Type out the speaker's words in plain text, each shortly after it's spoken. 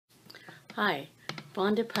Hi,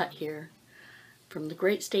 Vonda Putt here from the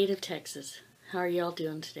great state of Texas. How are y'all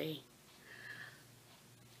doing today?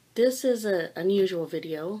 This is an unusual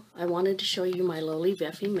video. I wanted to show you my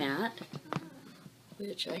LoliVefe mat,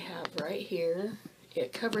 which I have right here.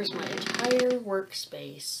 It covers my entire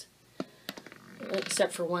workspace,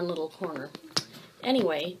 except for one little corner.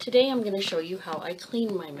 Anyway, today I'm going to show you how I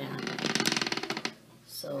clean my mat.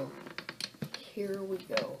 So, here we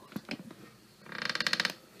go.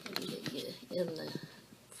 Let me get you in the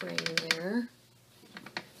frame there.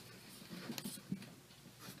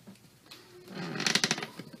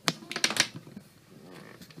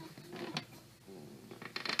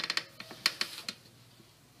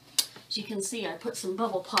 As you can see, I put some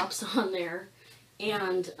bubble pops on there,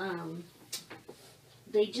 and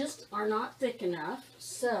they just are not thick enough,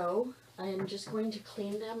 so I am just going to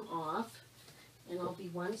clean them off, and I'll be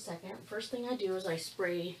 1 second. First thing I do is I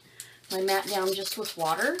spray my mat down just with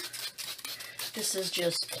water. This is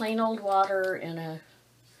just plain old water in a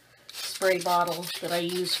spray bottle that I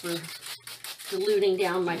use for diluting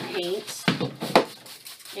down my paints.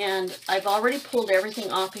 And I've already pulled everything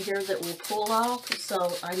off of here that will pull off,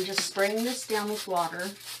 so I'm just spraying this down with water.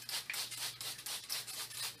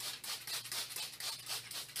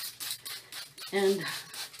 And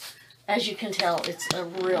as you can tell, it's a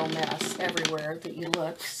real mess everywhere that you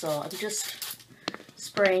look, so I'm just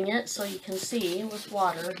spraying it so you can see with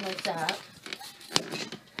water like that.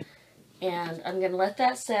 And I'm going to let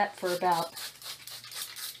that set for about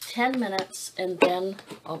 10 minutes, and then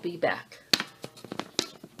I'll be back.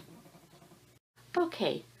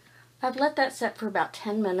 Okay, I've let that set for about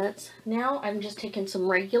 10 minutes. Now I'm just taking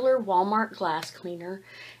some regular Walmart glass cleaner,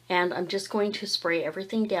 and I'm just going to spray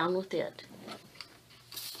everything down with it.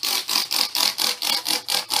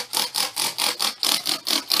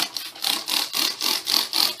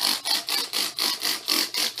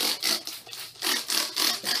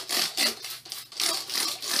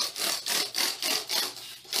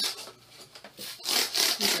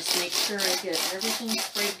 And just make sure I get everything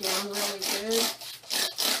sprayed down really good.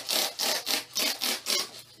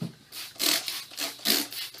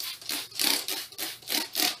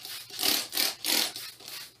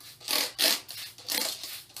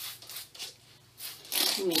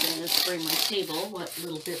 I'm even going to spray my table, what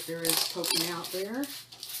little bit there is poking out there.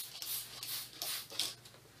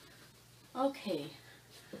 Okay,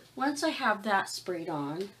 once I have that sprayed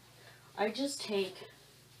on, I just take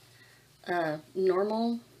a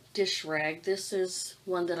normal dish rag. This is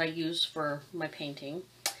one that I use for my painting.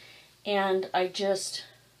 And I just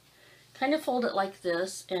kind of fold it like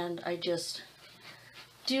this, and I just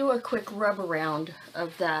do a quick rub around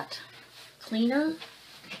of that cleaner,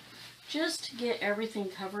 just to get everything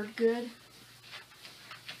covered good.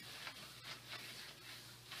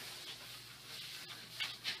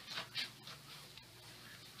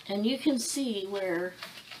 And you can see where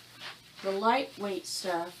the lightweight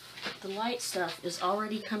stuff, the light stuff is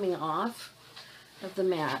already coming off of the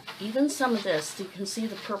mat. Even some of this, you can see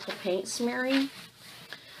the purple paint smearing.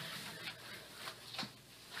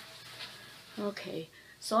 Okay,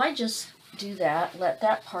 so I just do that, let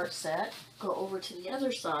that part set, go over to the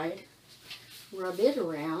other side, rub it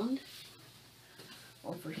around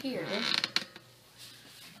over here.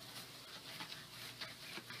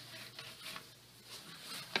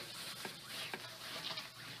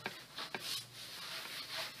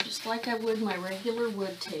 Just like I would my regular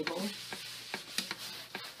wood table.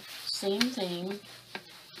 Same thing.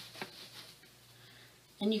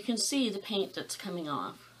 And you can see the paint that's coming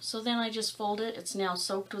off. So then I just fold it. It's now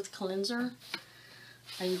soaked with cleanser.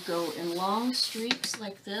 I go in long streaks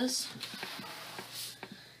like this,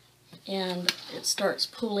 and it starts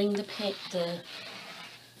pulling the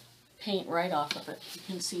paint right off of it. You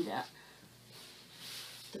can see that.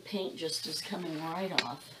 The paint just is coming right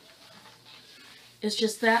off. It's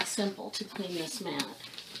just that simple to clean this mat.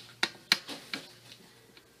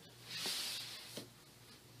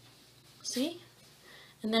 See?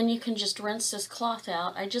 And then you can just rinse this cloth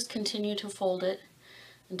out. I just continue to fold it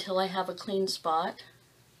until I have a clean spot.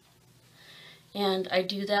 And I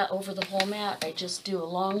do that over the whole mat. I just do a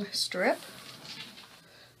long strip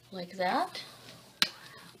like that.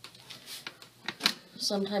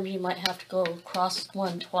 Sometimes you might have to go across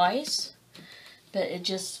one twice, but it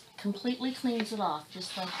just completely cleans it off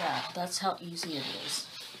just like that. That's how easy it is.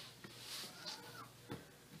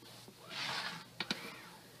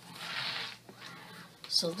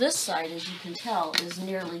 So this side, as you can tell, is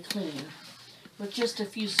nearly clean with just a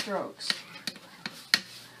few strokes.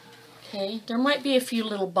 Okay, there might be a few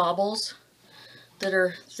little bobbles that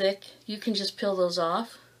are thick. You can just peel those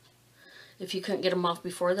off. If you couldn't get them off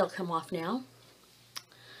before, they'll come off now.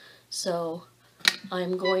 So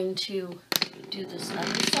I'm going to do this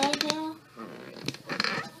other side now.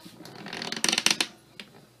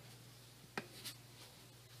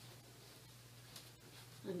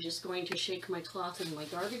 I'm just going to shake my cloth in my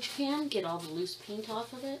garbage can, get all the loose paint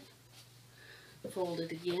off of it, fold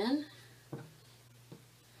it again,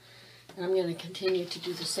 and I'm going to continue to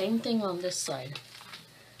do the same thing on this side.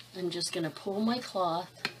 I'm just going to pull my cloth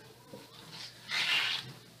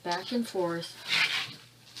back and forth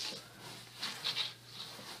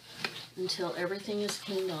until everything is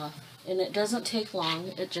cleaned off. And it doesn't take long,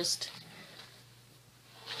 it just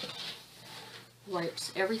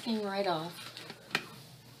wipes everything right off.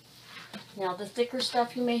 Now the thicker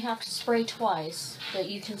stuff you may have to spray twice, but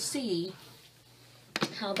you can see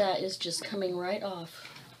how that is just coming right off.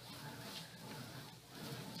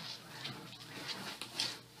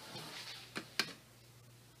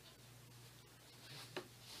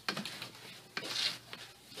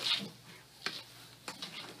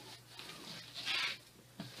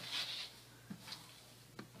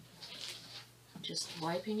 Just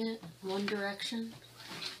wiping it one direction,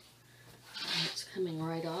 and it's coming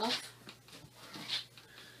right off.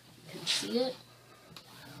 You can see it.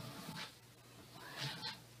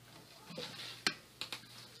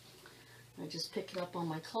 I just pick it up on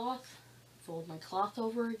my cloth, fold my cloth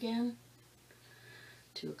over again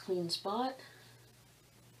to a clean spot.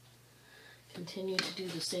 Continue to do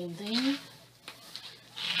the same thing.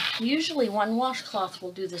 Usually one washcloth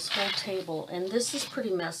will do this whole table, and this is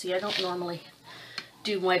pretty messy. I don't normally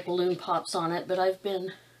do my balloon pops on it, but I've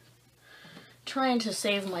been trying to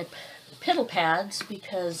save my piddle pads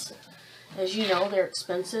because, as you know, they're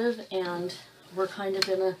expensive, and we're kind of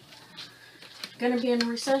going to be in a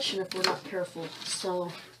recession if we're not careful.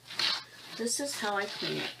 So this is how I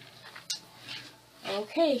clean it.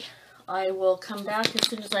 Okay, I will come back as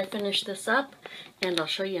soon as I finish this up, and I'll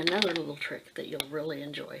show you another little trick that you'll really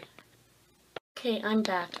enjoy. Okay, I'm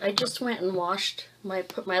back. I just went and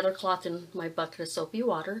put my other cloth in my bucket of soapy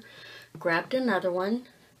water, grabbed another one,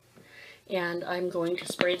 and I'm going to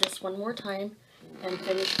spray this one more time and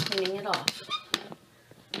finish cleaning it off.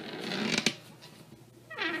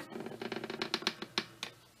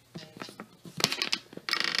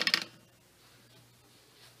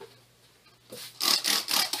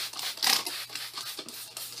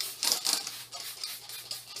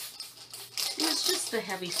 It's just the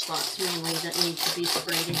heavy spots mainly that need to be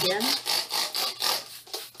sprayed again.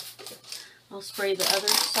 I'll spray the other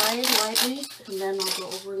side lightly, and then I'll go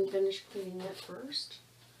over and finish cleaning it first.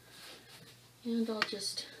 And I'll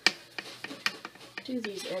just do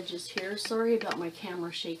these edges here. Sorry about my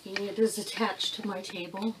camera shaking. It is attached to my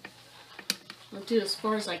table. I'll do as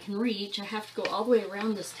far as I can reach. I have to go all the way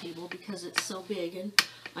around this table because it's so big and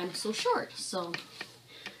I'm so short. So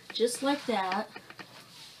just like that.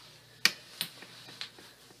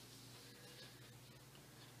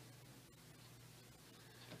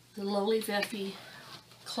 The LoliVefe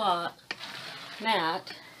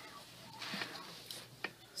mat,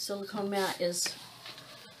 silicone mat, is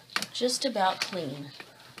just about clean.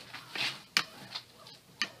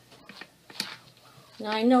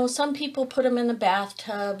 Now I know some people put them in the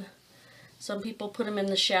bathtub, some people put them in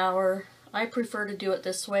the shower. I prefer to do it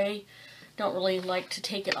this way. Don't really like to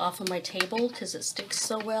take it off of my table because it sticks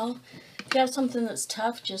so well. If you have something that's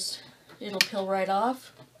tough, it'll peel right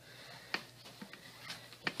off.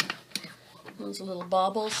 Those little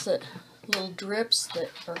bobbles, little drips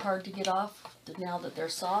that are hard to get off, now that they're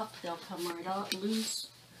soft, they'll come right out loose.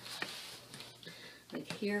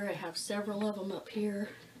 Like here, I have several of them up here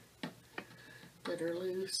that are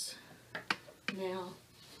loose now.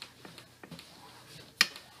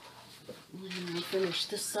 And I'll finish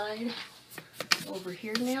this side over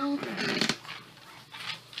here now.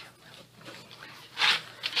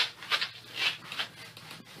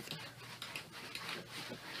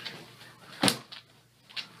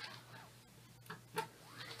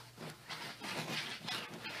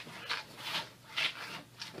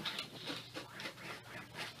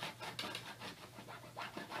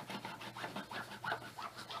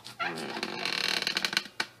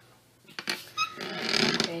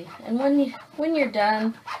 Okay, and when you're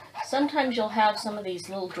done, sometimes you'll have some of these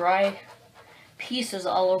little dry pieces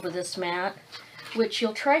all over this mat, which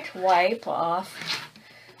you'll try to wipe off,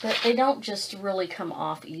 but they don't just really come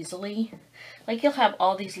off easily. Like you'll have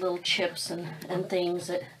all these little chips and things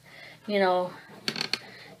that, you know,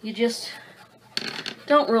 you just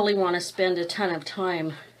don't really want to spend a ton of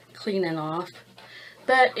time cleaning off.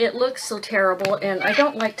 But it looks so terrible, and I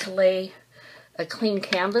don't like to lay a clean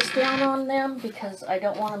canvas down on them because I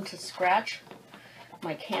don't want them to scratch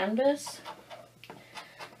my canvas.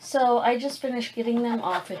 So I just finished getting them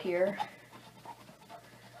off of here.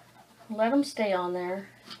 Let them stay on there.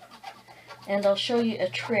 And I'll show you a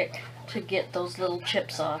trick to get those little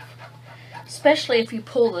chips off. Especially if you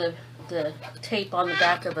pull the tape on the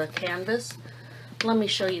back of a canvas. Let me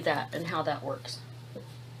show you that and how that works.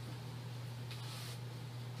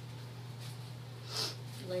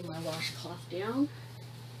 Lay my washcloth down.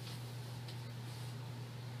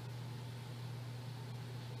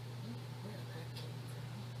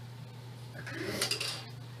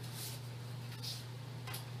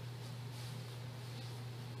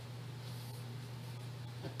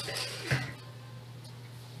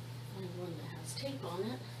 One that has tape on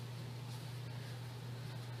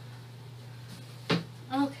it.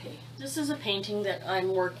 Okay, this is a painting that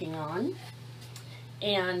I'm working on,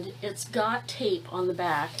 and it's got tape on the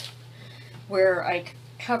back where I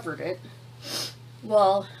covered it.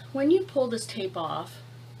 Well, when you pull this tape off,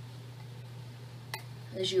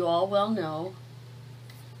 as you all well know,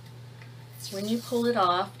 when you pull it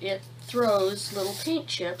off, it throws little paint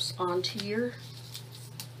chips onto your,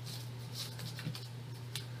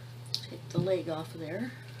 take the leg off of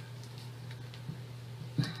there,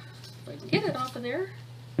 if I can get it off of there.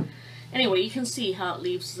 Anyway, you can see how it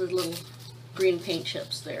leaves the little green paint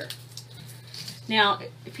chips there. Now,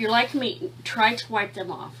 if you're like me, try to wipe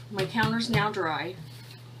them off. My counter's now dry.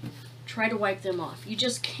 Try to wipe them off. You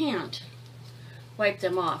just can't wipe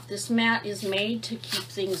them off. This mat is made to keep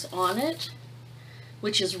things on it,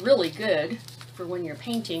 which is really good for when you're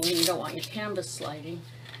painting and you don't want your canvas sliding.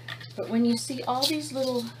 But when you see all these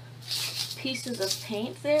little pieces of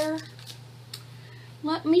paint there,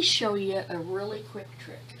 let me show you a really quick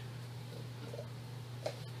trick.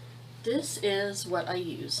 This is what I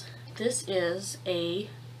use. This is a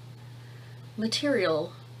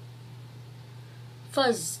material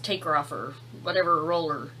fuzz taker off, or whatever,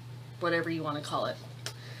 roller, whatever you want to call it.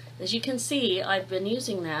 As you can see, I've been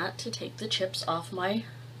using that to take the chips off my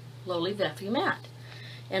LoliVefe mat.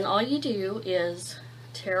 And all you do is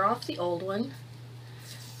tear off the old one,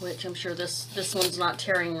 which I'm sure this one's not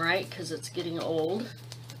tearing right because it's getting old.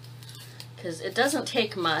 Because it doesn't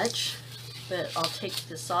take much, but I'll take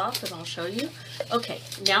this off and I'll show you. Okay,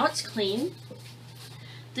 now it's clean.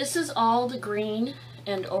 This is all the green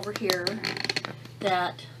and over here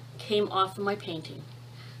that came off of my painting.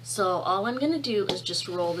 So all I'm going to do is just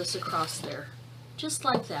roll this across there, just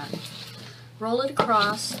like that. Roll it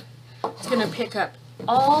across. It's going to pick up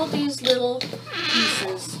all these little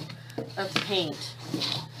pieces of paint.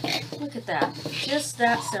 Look at that, just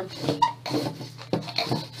that simple.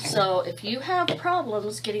 So if you have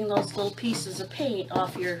problems getting those little pieces of paint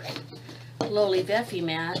off your LoliVefe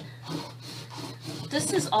mat,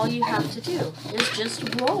 this is all you have to do, is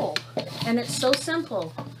just roll. And it's so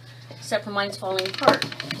simple, except for mine's falling apart.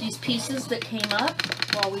 These pieces that came up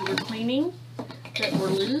while we were cleaning that were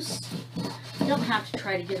loose, you don't have to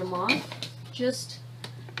try to get them off. Just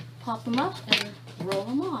pop them up and roll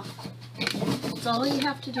them off. That's all you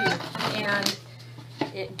have to do. And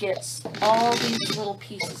it gets all these little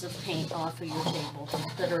pieces of paint off of your table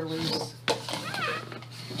that are loose.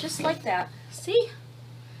 Just like that. See?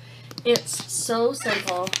 It's so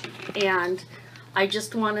simple, and I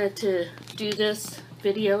just wanted to do this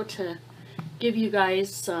video to give you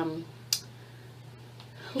guys some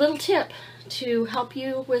little tip to help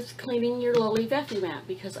you with cleaning your LoliVefe mat,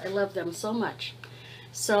 because I love them so much.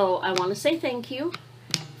 So I want to say thank you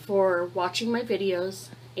for watching my videos,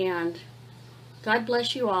 and God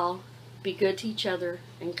bless you all. Be good to each other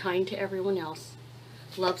and kind to everyone else.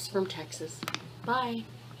 Loves from Texas. Bye.